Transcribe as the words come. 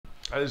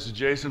Hi, this is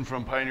Jason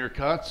from Pioneer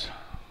Cuts.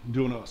 I'm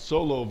doing a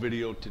solo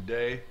video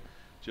today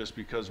just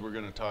because we're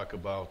going to talk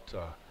about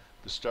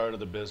the start of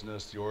the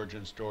business, the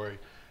origin story,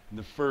 and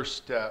the first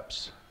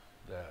steps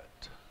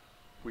that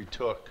we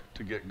took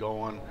to get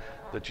going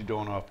that you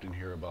don't often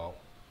hear about.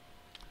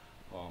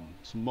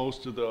 So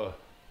most of the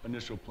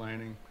initial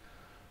planning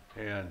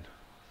and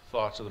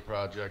thoughts of the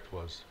project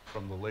was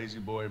from the lazy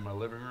boy in my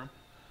living room.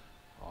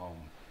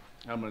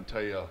 I'm going to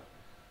tell you,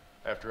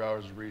 after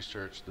hours of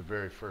research, the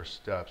very first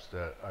steps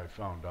that I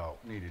found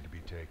out needed to be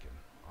taken.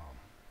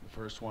 The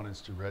first one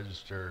is to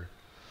register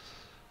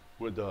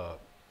with the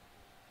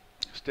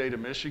state of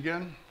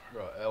Michigan,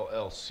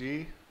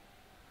 LLC.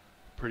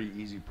 Pretty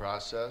easy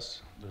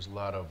process. There's a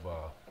lot of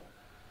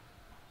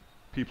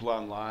people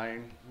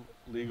online,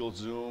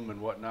 LegalZoom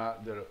and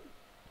whatnot, that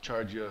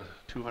charge you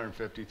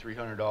 $250,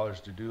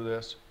 $300 to do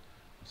this.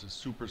 It's a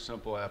super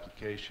simple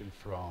application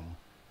from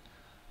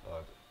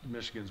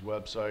Michigan's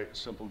website.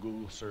 Simple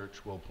Google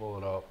search will pull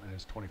it up, and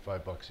it's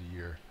 25 bucks a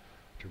year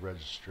to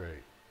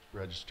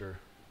register.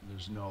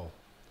 It's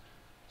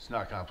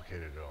not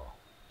complicated at all.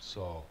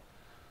 So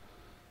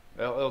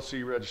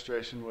LLC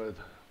registration with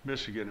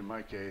Michigan, in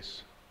my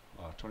case,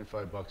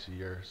 25 bucks a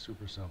year,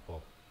 super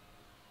simple,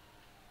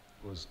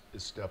 is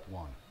step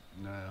one.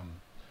 And,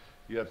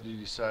 you have to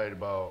decide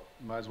about,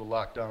 might as well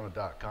lock down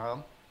a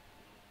 .com.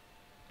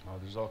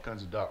 There's all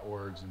kinds of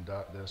 .orgs and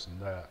 .this and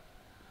that,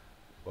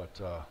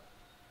 but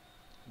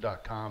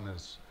 .com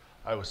is,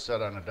 I was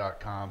set on a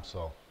 .com,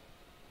 so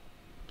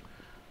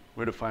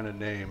we had to find a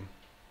name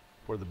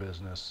for the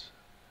business,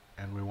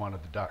 and we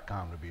wanted the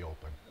 .com to be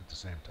open at the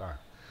same time.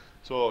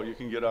 So you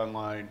can get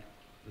online.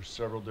 There's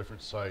several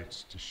different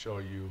sites to show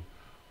you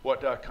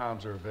what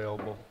 .coms are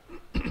available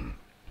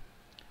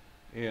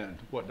and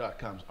what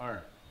 .coms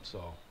aren't.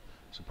 So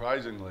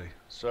surprisingly,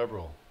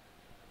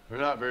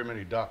 there's not very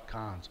many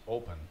 .coms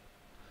open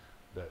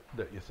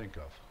that you think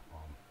of.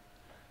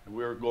 And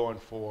we were going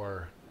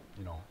for,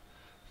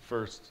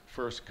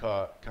 first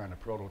cut kind of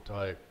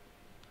prototype.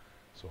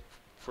 So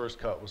first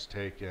cut was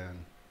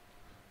taken,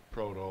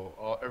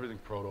 everything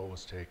proto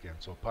was taken.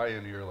 So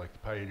Pioneer, like the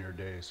Pioneer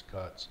Days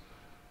cuts,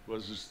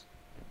 it's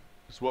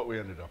what we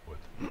ended up with.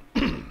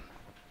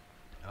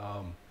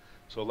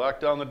 So lock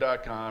down the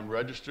 .com,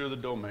 register the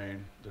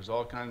domain. There's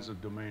all kinds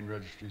of domain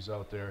registries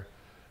out there.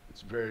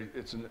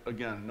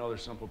 Again, another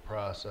simple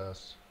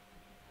process.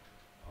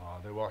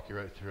 They walk you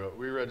right through it.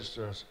 We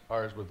register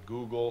ours with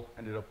Google,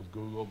 ended up with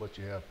Google, but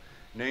you have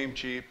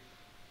Namecheap,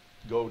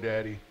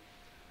 GoDaddy,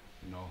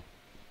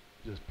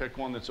 just pick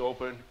one that's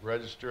open,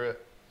 register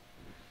it.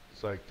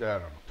 It's like, I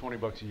don't know, 20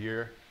 bucks a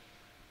year.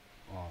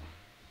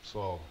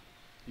 So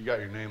you got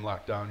your name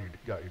locked down, you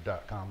got your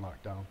 .com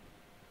locked down.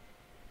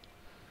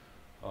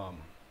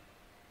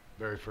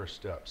 Very first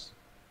steps.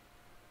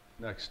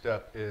 Next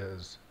step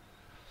is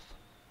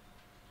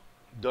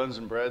Duns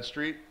and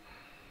Bradstreet.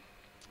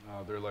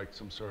 They're like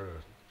some sort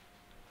of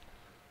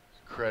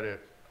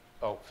credit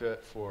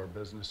outfit for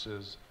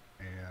businesses,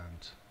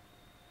 and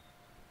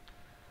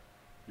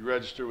you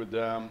register with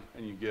them,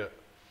 and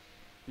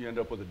you end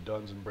up with a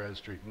Duns and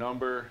Bradstreet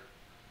number.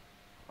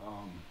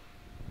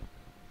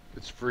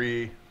 It's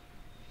free.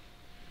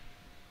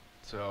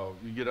 So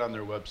you get on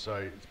their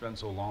website. It's been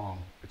so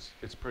long.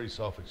 It's pretty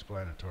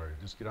self-explanatory.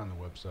 Just get on the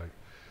website,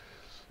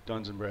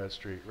 Duns and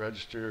Bradstreet.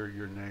 Register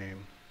your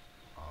name.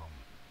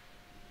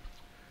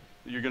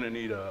 You're going to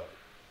need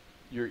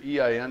your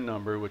EIN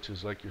number, which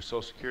is like your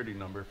social security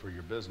number for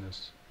your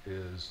business,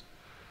 is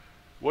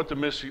what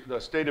the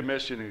state of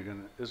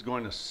Michigan is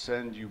going to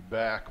send you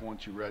back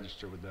once you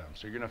register with them.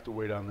 So you're going to have to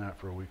wait on that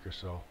for a week or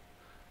so.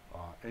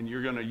 And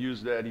you're going to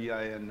use that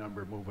EIN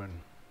number moving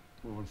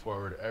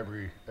forward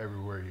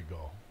everywhere you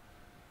go.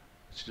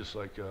 It's just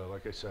like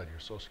I said,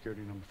 your social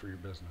security number for your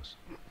business.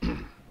 So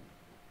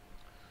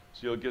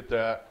you'll get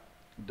that.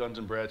 Duns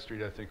and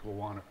Bradstreet, I think, will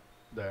want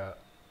that.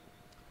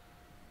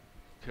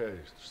 Okay,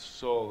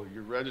 so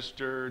you're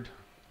registered.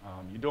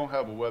 You don't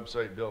have a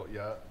website built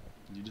yet.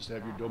 You just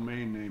have your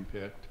domain name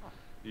picked.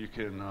 You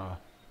can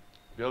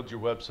build your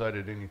website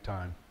at any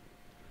time,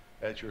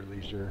 at your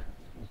leisure.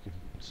 You can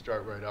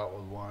start right out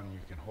with one. You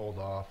can hold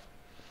off.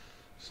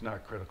 It's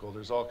not critical.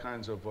 There's all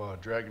kinds of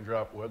drag and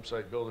drop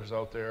website builders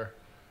out there.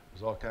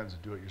 There's all kinds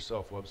of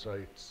do-it-yourself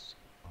websites.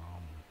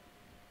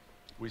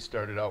 We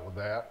started out with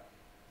that,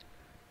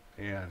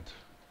 and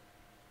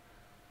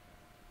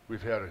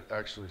we've had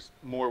actually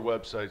more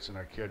websites than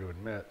I care to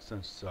admit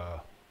since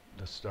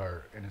the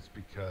start, and it's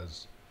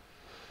because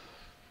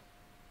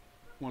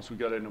once we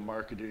got into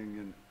marketing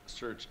and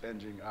search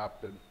engine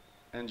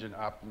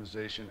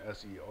optimization,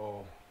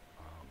 SEO,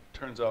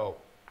 turns out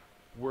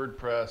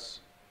WordPress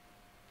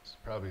is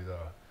probably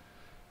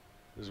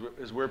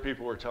is where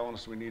people were telling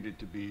us we needed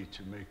to be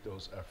to make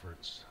those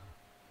efforts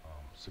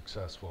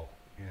successful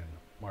in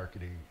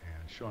marketing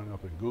and showing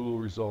up in Google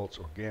results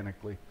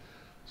organically.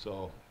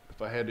 So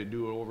if I had to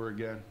do it over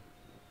again,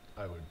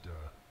 I would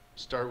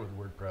start with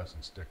WordPress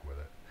and stick with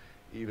it,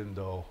 even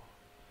though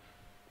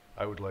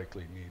I would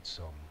likely need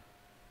some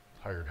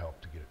hired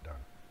help to get it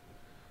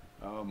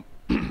done.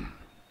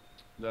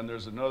 Then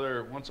there's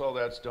another, once all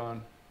that's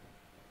done,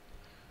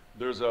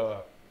 there's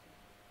a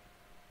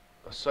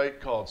site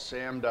called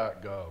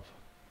sam.gov,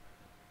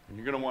 and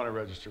you're going to want to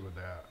register with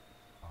that.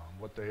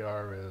 What they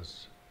are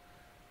is,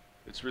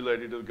 it's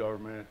related to the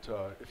government.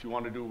 If you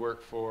want to do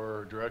work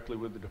directly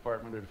with the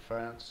Department of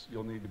Defense,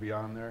 you'll need to be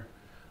on there.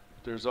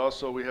 There's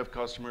also, we have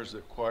customers that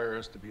require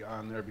us to be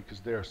on there because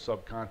they are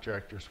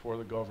subcontractors for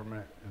the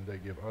government, and they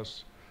give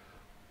us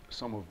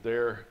some of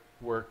their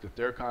work that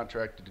they're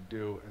contracted to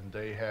do, and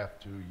they have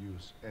to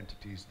use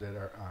entities that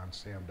are on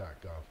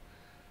sam.gov.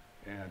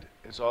 And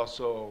it's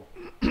also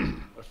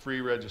a free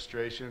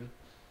registration.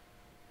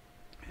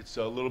 It's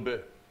a little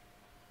bit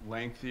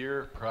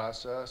lengthier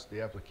process,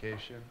 the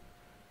application.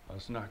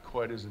 It's not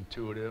quite as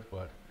intuitive,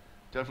 but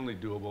definitely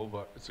doable,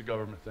 but it's a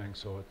government thing,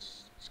 so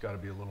it's got to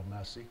be a little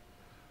messy.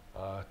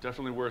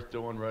 Definitely worth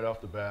doing right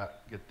off the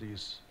bat. Get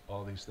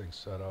all these things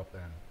set up,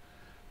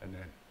 and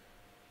then,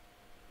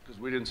 because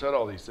we didn't set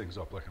all these things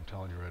up like I'm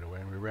telling you right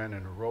away, and we ran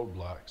into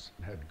roadblocks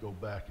and had to go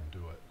back and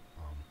do it.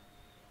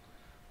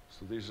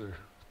 So these are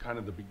kind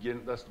of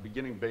that's the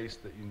beginning base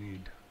that you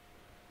need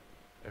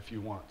if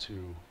you want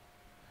to,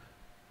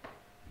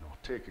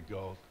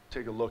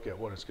 take a look at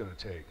what it's going to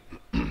take.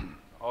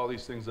 All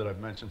these things that I've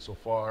mentioned so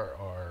far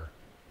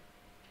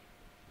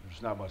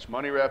there's not much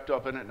money wrapped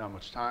up in it, not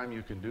much time.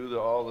 You can do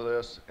all of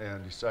this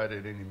and decide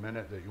at any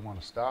minute that you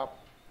want to stop.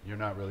 You're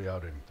not really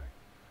out anything.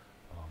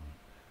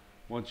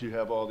 Once you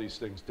have all these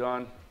things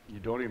done, you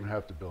don't even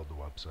have to build the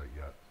website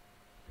yet.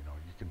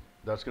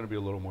 That's going to be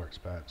a little more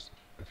expensive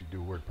if you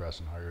do WordPress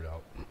and hire it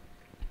out.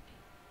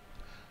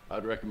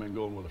 I'd recommend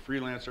going with a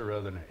freelancer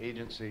rather than an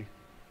agency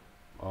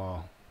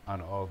on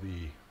all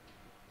the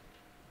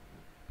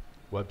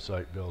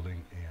website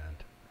building, and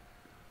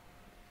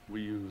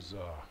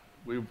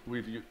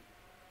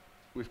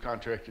we've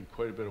contracted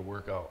quite a bit of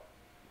work out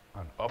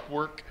on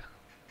Upwork.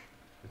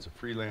 It's a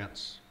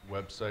freelance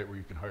website where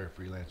you can hire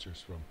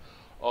freelancers from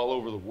all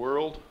over the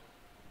world.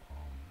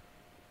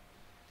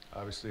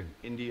 Obviously in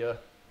India,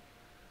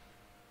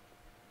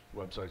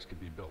 websites can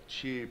be built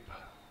cheap.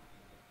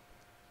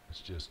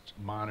 It's just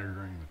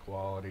monitoring the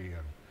quality,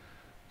 and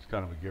it's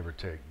kind of a give or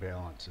take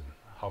balance and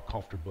how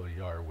comfortable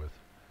you are with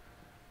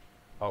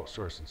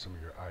outsourcing some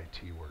of your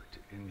IT work to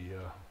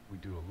India. We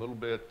do a little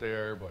bit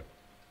there, but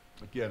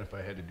again, if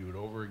I had to do it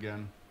over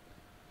again,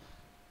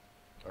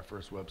 our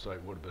first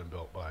website would have been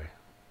built by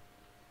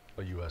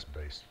a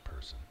US-based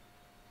person.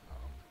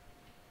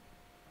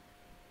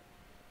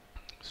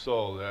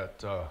 So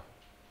that,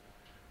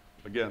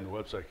 again, the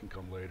website can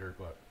come later,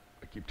 but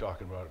I keep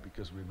talking about it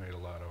because we made a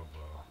lot of,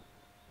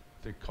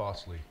 I think,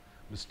 costly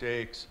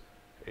mistakes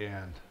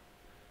and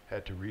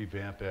had to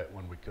revamp it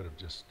when we could have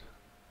just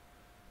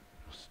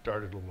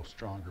started a little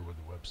stronger with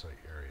the website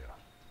area.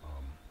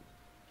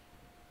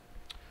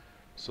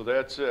 So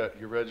that's it.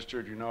 You're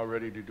registered. You're now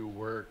ready to do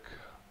work.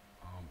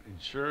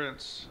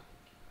 Insurance.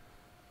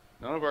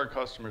 None of our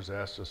customers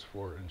asked us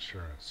for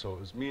insurance. So it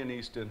was me and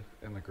Easton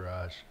in the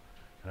garage,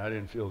 and I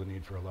didn't feel the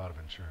need for a lot of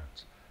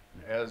insurance.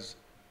 And as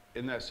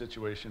in that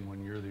situation,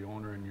 when you're the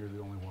owner and you're the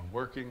only one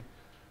working,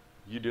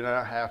 you do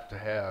not have to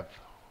have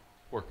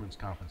workman's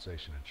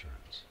compensation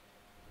insurance.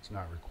 It's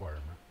not a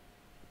requirement.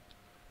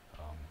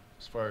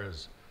 As far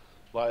as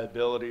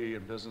liability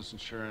and business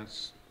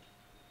insurance,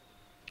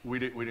 we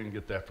didn't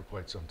get that for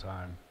quite some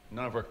time.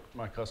 None of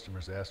my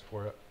customers asked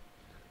for it.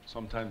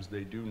 Sometimes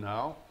they do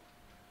now.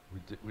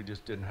 We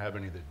just didn't have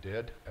any that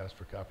did ask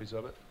for copies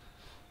of it.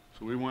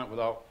 So we went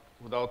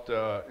without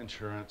the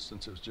insurance,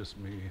 since it was just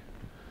me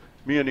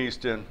and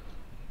Easton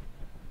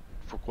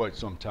for quite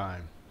some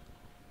time.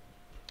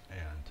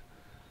 And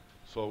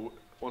so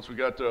once we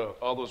got to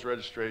all those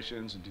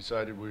registrations and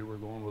decided we were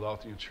going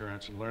without the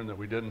insurance, and learned that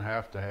we didn't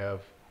have to have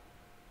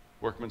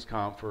workman's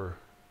comp for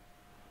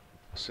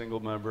a single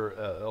member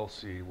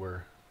LLC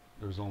where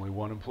there's only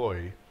one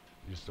employee,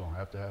 you just don't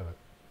have to have it.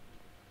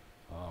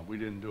 We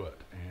didn't do it,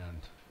 and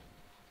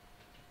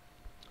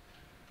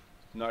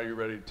now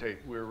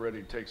we're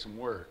ready to take some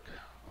work.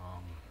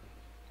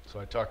 So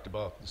I talked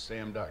about the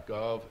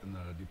sam.gov and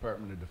the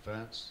Department of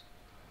Defense.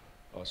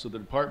 So the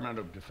Department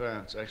of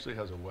Defense actually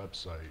has a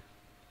website.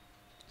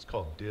 It's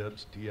called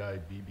DIBS,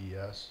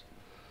 D-I-B-B-S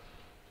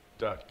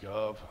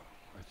 .gov.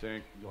 I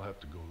think you'll have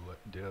to go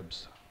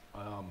DIBS.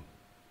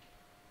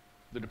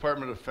 The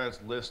Department of Defense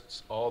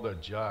lists all the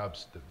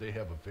jobs that they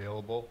have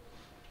available,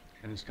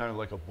 and it's kind of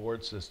like a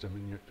board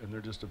system, and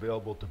they're just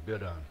available to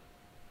bid on.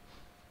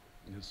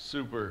 And it's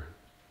super,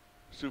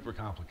 super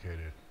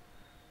complicated.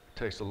 It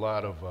takes a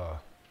lot of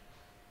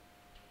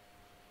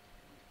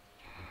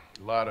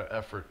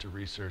effort to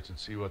research and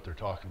see what they're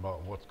talking about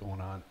and what's going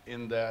on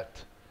in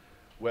that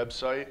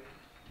website.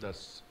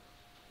 That's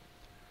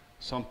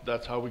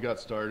how we got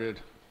started.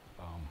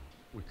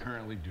 We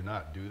currently do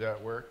not do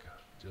that work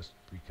just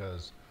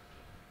because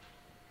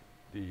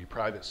the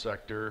private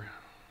sector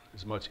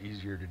is much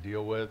easier to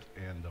deal with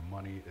and the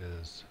money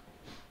is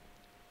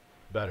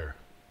better.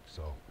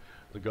 So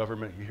the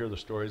government, you hear the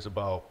stories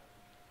about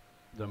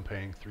them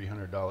paying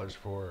 $300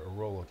 for a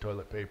roll of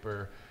toilet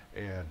paper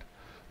and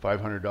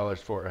 $500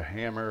 for a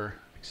hammer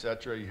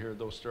etc. You hear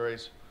those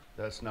stories.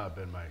 That's not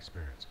been my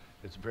experience.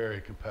 It's very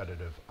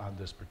competitive on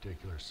this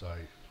particular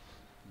site.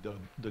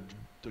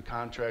 The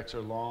contracts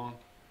are long.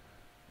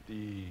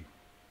 The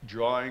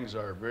drawings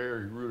are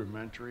very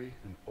rudimentary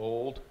and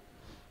old.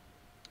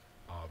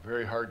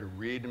 Very hard to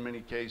read in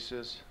many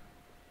cases.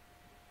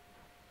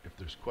 If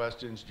there's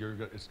questions,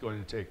 it's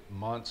going to take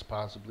months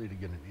possibly to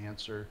get an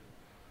answer.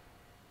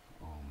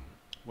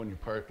 When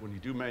you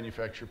do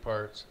manufacture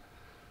parts,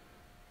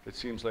 it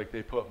seems like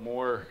they put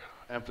more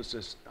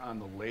emphasis on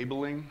the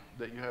labeling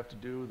that you have to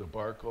do, the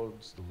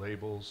barcodes, the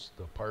labels,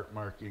 the part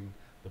marking,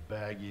 the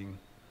bagging,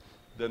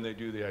 than they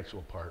do the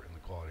actual part and the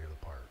quality of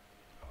the part.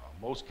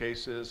 Most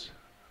cases,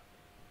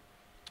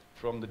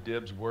 from the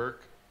DIBS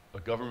work, a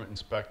government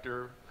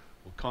inspector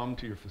will come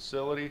to your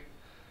facility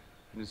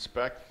and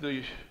inspect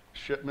the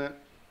shipment,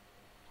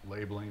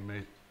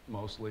 labeling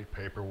mostly,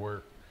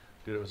 paperwork,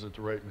 that it was the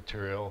right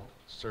material,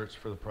 search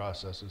for the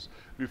processes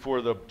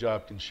before the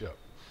job can ship.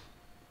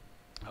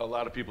 A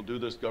lot of people do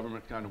this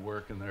government kind of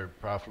work and they're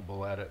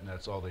profitable at it and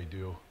that's all they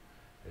do.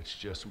 It's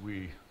just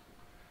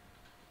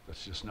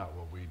that's just not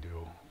what we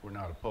do. We're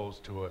not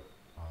opposed to it.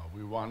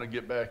 We want to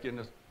get back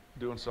into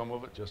doing some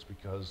of it just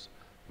because,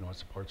 you know, it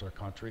supports our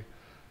country.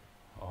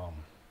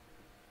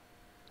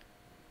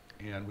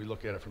 And we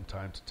look at it from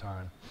time to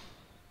time.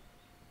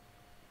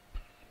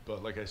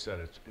 But like I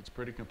said, it's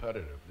pretty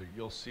competitive.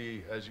 You'll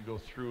see as you go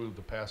through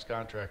the past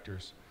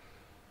contractors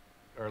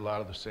are a lot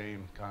of the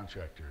same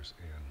contractors,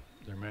 and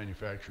they're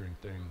manufacturing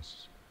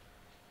things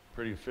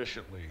pretty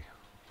efficiently.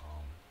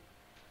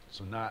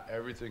 So not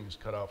everything is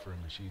cut out for a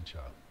machine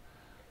shop.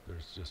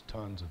 There's just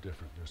tons of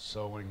different, there's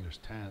sewing, there's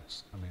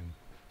tents, I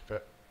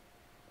mean,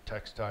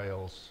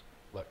 textiles,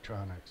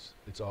 electronics,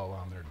 it's all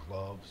on there,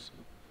 gloves,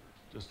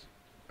 just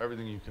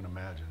everything you can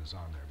imagine is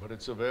on there. But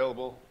it's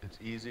available, it's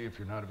easy if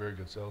you're not a very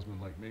good salesman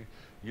like me.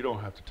 You don't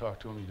have to talk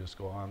to them, you just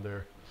go on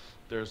there.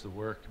 There's the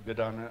work, bid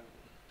on it.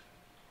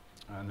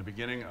 In the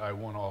beginning, I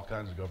won all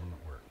kinds of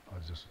government work. I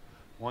was just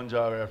one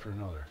job after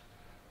another.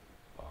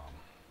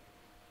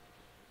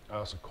 I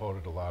also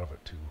quoted a lot of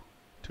it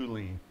too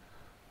lean.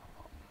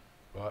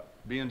 But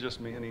being just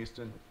me and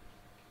Easton,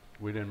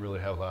 we didn't really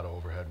have a lot of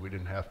overhead. We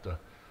didn't have to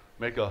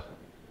make a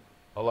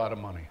lot of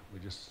money. We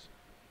just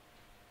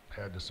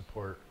had to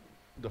support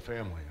the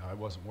family. I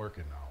wasn't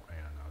working now,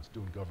 and I was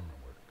doing government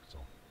work. So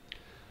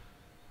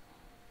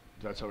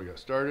that's how we got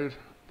started.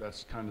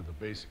 That's kind of the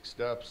basic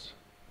steps.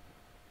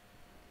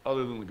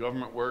 Other than the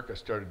government work, I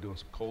started doing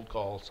some cold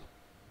calls.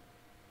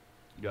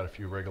 Got a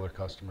few regular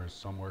customers.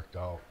 Some worked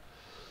out,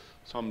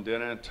 some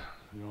didn't.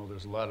 You know,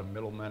 there's a lot of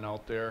middlemen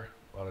out there,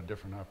 a lot of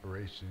different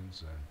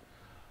operations, and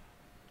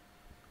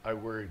I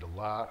worried a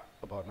lot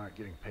about not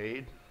getting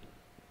paid.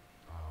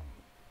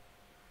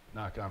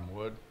 Knock on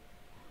wood,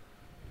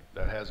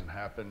 that hasn't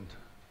happened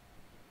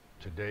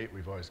to date.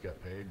 We've always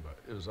got paid, but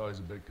it was always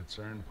a big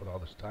concern to put all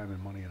this time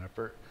and money and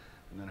effort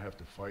and then have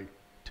to fight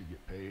to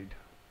get paid.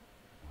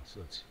 So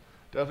it's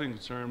definitely a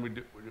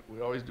concern.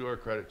 We always do our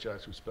credit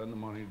checks. We spend the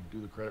money to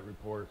do the credit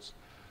reports,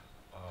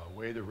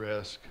 weigh the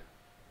risk,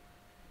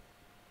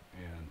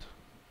 and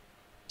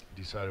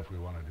decide if we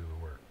want to do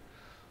the work.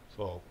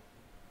 So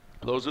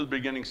those are the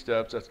beginning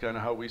steps. That's kind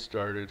of how we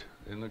started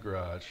in the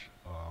garage.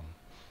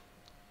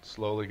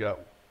 Slowly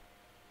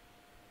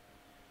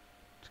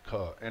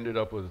ended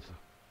up with,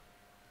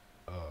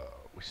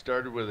 we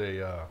started with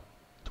a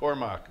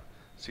Tormach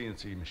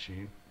CNC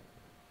machine,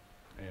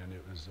 and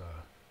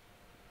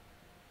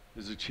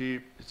it's a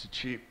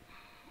cheap,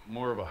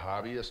 more of a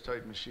hobbyist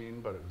type machine,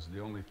 but it was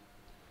the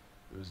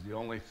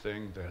only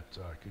thing that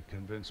could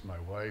convince my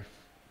wife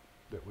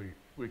that we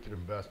could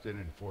invest in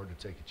and afford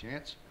to take a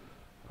chance.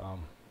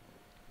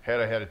 Had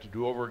I had it to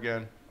do over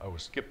again, I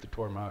would skip the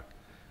Tormach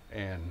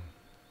and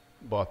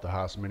bought the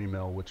Haas Mini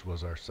Mill, which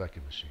was our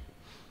second machine.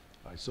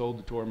 I sold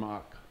the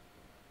Tormach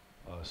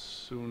as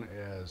soon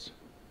as,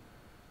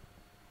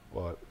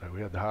 well, we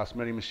had the Haas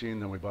Mini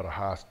machine, then we bought a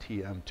Haas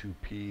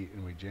TM2P,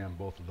 and we jammed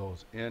both of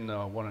those in a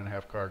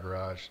 1.5 car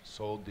garage.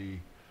 Sold the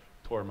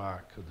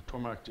Tormach, because the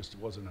Tormach just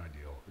wasn't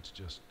ideal. It's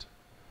just,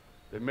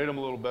 they made them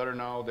a little better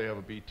now. They have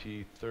a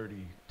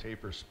BT30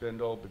 taper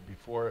spindle, but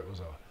before it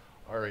was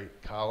a R8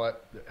 collet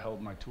that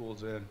held my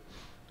tools in.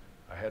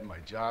 I had my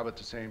job at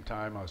the same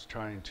time. I was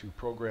trying to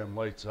program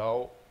lights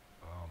out.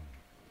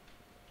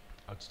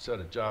 I'd set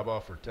a job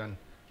off for 10,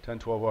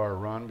 12 hour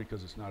run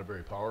because it's not a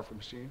very powerful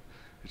machine.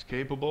 It's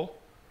capable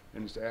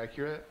and it's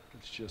accurate.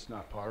 It's just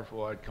not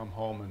powerful. I'd come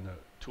home and the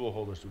tool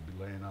holders would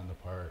be laying on the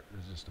part. It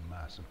was just a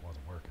mess and it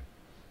wasn't working.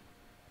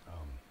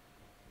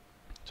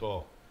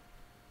 So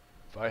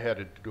if I had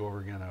it to do over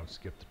again, I would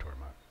skip the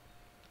Tormach.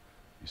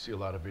 You see a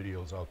lot of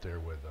videos out there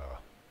with,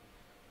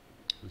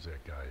 who's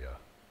that guy?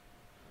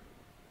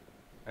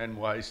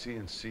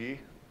 NYCNC.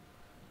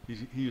 He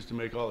used to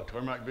make all the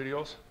Tormach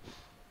videos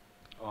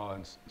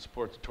and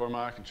support the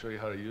Tormach and show you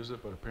how to use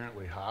it, but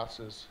apparently Haas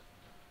is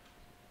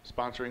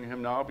sponsoring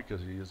him now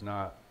because he is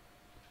not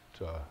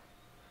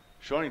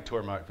showing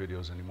Tormach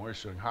videos anymore. He's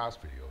showing Haas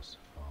videos.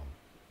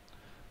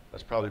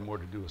 That's probably more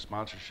to do with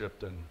sponsorship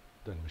than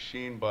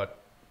machine,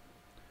 but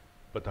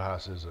but the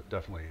Haas is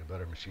definitely a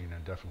better machine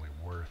and definitely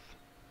worth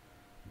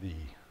the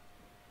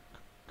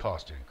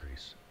cost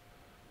increase.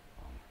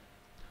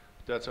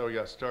 That's how we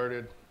got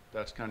started.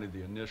 That's kind of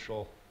the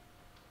initial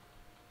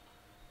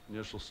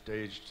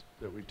stage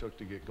that we took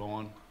to get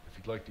going. If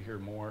you'd like to hear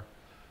more,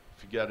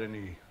 if you got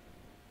any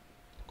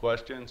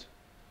questions,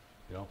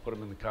 put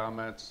them in the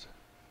comments.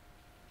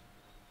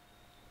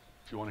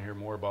 If you want to hear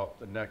more about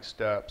the next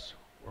steps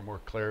or more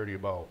clarity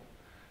about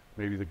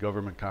maybe the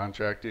government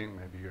contracting,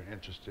 maybe you're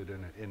interested in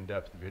an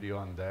in-depth video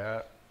on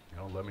that,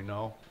 let me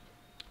know.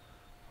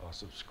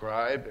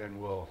 Subscribe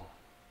and we'll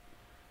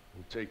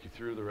take you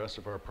through the rest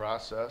of our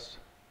process.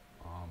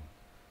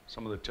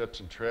 Some of the tips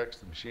and tricks,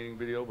 the machining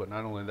video, but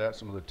not only that,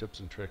 some of the tips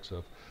and tricks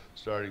of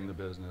starting the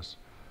business.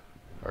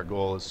 Our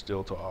goal is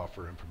still to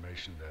offer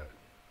information that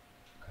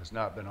has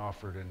not been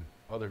offered in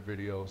other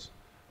videos,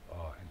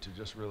 and to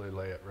just really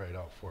lay it right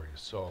out for you.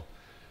 So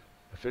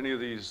if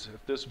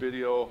this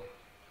video,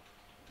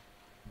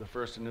 the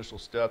first initial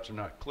steps are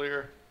not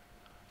clear,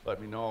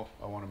 let me know.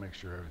 I want to make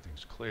sure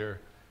everything's clear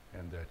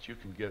and that you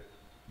can get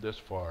this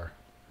far,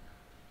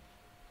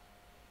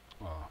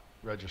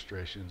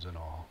 registrations and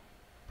all,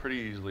 pretty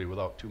easily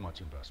without too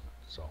much investment.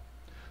 So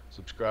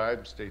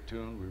subscribe, stay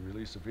tuned. We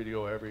release a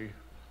video every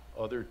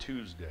other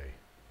Tuesday.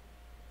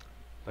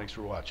 Thanks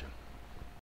for watching.